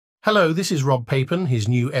Hello, this is Rob Papin, his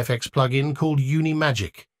new FX plugin called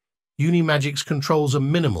UniMagic. UniMagic's controls are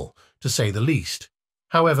minimal, to say the least.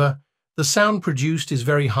 However, the sound produced is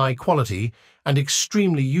very high quality and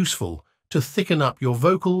extremely useful to thicken up your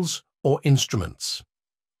vocals or instruments.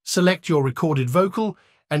 Select your recorded vocal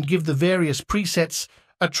and give the various presets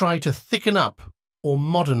a try to thicken up or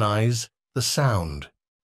modernize the sound.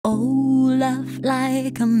 Oh, love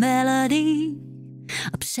like a melody,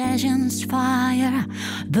 obsession's fire,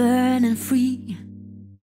 burning free.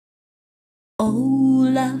 Oh,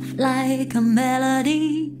 love like a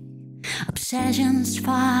melody, obsession's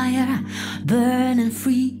fire, burning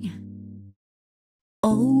free.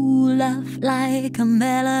 Oh, love like a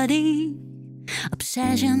melody,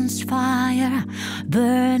 obsession's fire,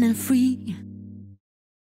 burning free.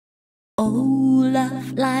 Oh,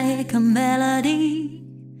 love like a melody,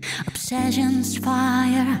 obsession's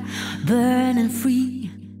fire, burning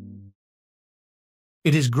free.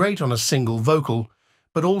 It is great on a single vocal,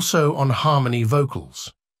 but also on harmony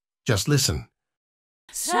vocals. Just listen.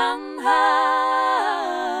 Somehow,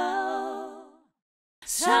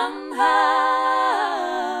 somehow,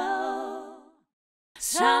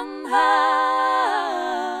 somehow,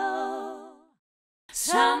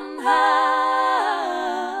 somehow,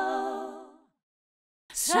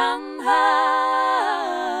 somehow,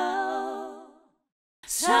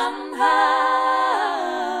 somehow,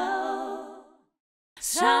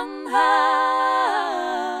 somehow,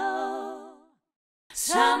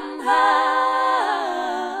 somehow.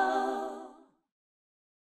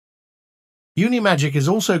 UniMagic is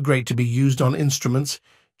also great to be used on instruments.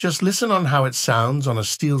 Just listen on how it sounds on a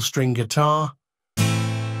steel string guitar,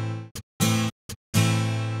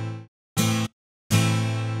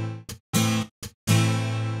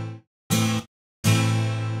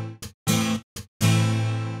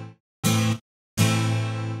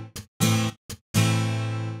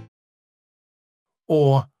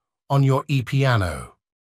 or on your e-piano.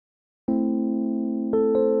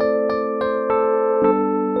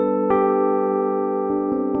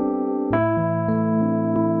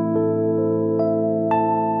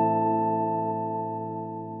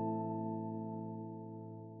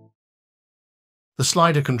 The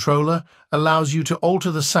slider controller allows you to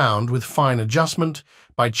alter the sound with fine adjustment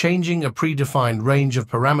by changing a predefined range of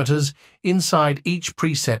parameters inside each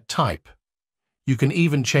preset type. You can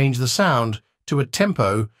even change the sound to a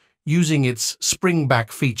tempo using its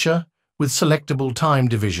spring-back feature with selectable time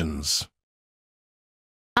divisions.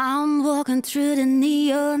 I'm walking through the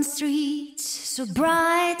neon streets, so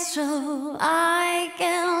bright so I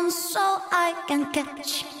can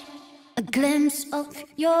catch a glimpse of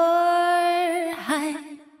your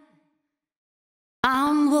height.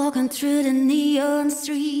 I'm walking through the neon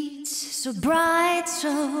streets, so bright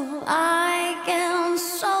so I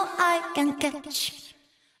can catch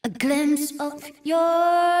a glimpse of your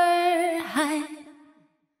height.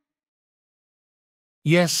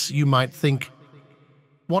 Yes, you might think,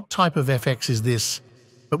 what type of FX is this?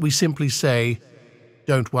 But we simply say,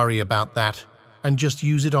 don't worry about that, and just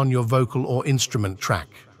use it on your vocal or instrument track.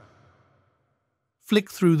 Flick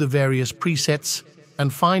through the various presets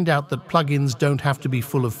and find out that plugins don't have to be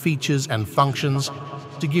full of features and functions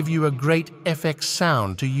to give you a great FX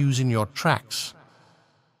sound to use in your tracks.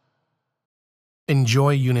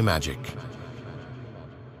 Enjoy UniMagic.